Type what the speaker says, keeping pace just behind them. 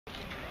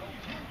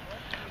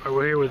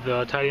We're here with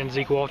tight end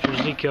Zeke Walters.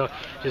 Zeke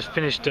just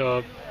finished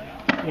one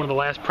of the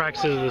last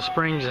practices of the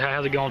spring.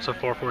 How's it going so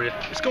far for you?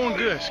 It's going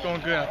good. It's going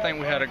good. I think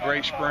we had a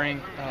great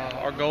spring.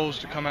 Our goal is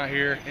to come out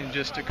here and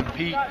just to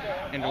compete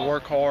and to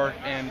work hard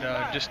and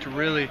just to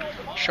really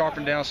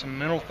sharpen down some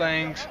mental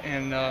things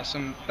and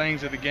some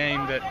things of the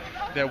game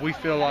that we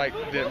feel like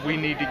that we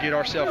need to get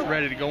ourselves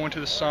ready to go into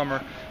the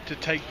summer, to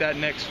take that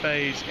next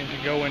phase and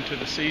to go into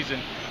the season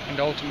and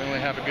ultimately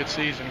have a good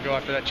season and go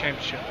after that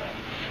championship.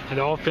 And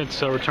the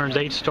offense returns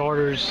 8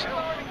 starters.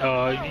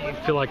 You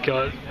feel like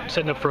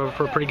setting up for a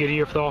pretty good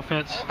year for the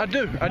offense? I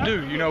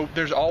do. You know,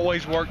 there's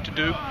always work to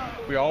do.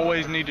 We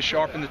always need to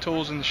sharpen the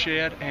tools in the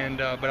shed,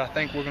 but I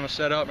think we're going to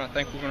set up, and I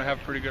think we're going to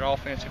have a pretty good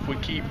offense if we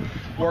keep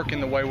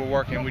working the way we're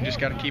working. We just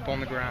got to keep on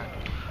the grind.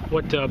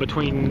 What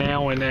between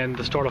now and then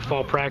the start of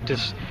fall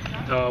practice,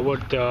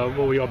 what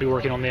will y'all be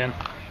working on then?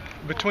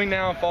 Between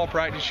now and fall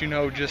practice, you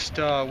know, just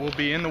we'll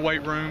be in the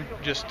weight room,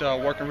 just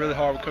working really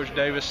hard with Coach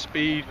Davis,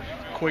 speed,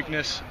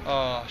 quickness,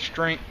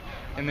 strength,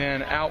 and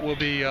then out we'll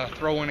be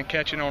throwing and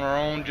catching on our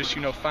own, just,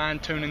 you know,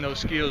 fine-tuning those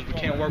skills. We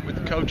can't work with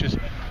the coaches,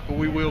 but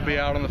we will be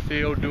out on the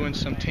field doing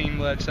some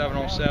team-led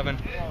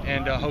 7-on-7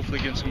 and hopefully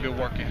getting some good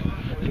work in.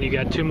 And you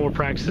got 2 more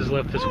practices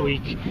left this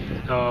week.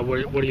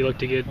 What do you look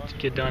to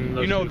get done in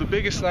those? You know, the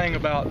biggest thing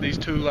about these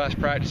 2 last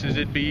practices,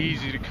 it'd be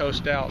easy to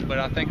coast out, but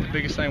I think the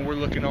biggest thing we're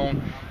looking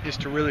on is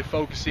to really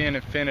focus in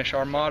and finish.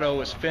 Our motto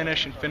is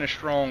finish and finish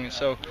strong, and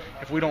so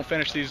if we don't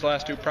finish these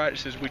last 2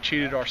 practices, we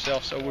cheated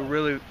ourselves. So we're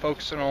really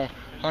focusing on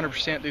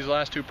 100% these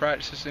last 2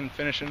 practices and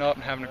finishing up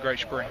and having a great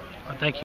spring. Thank you.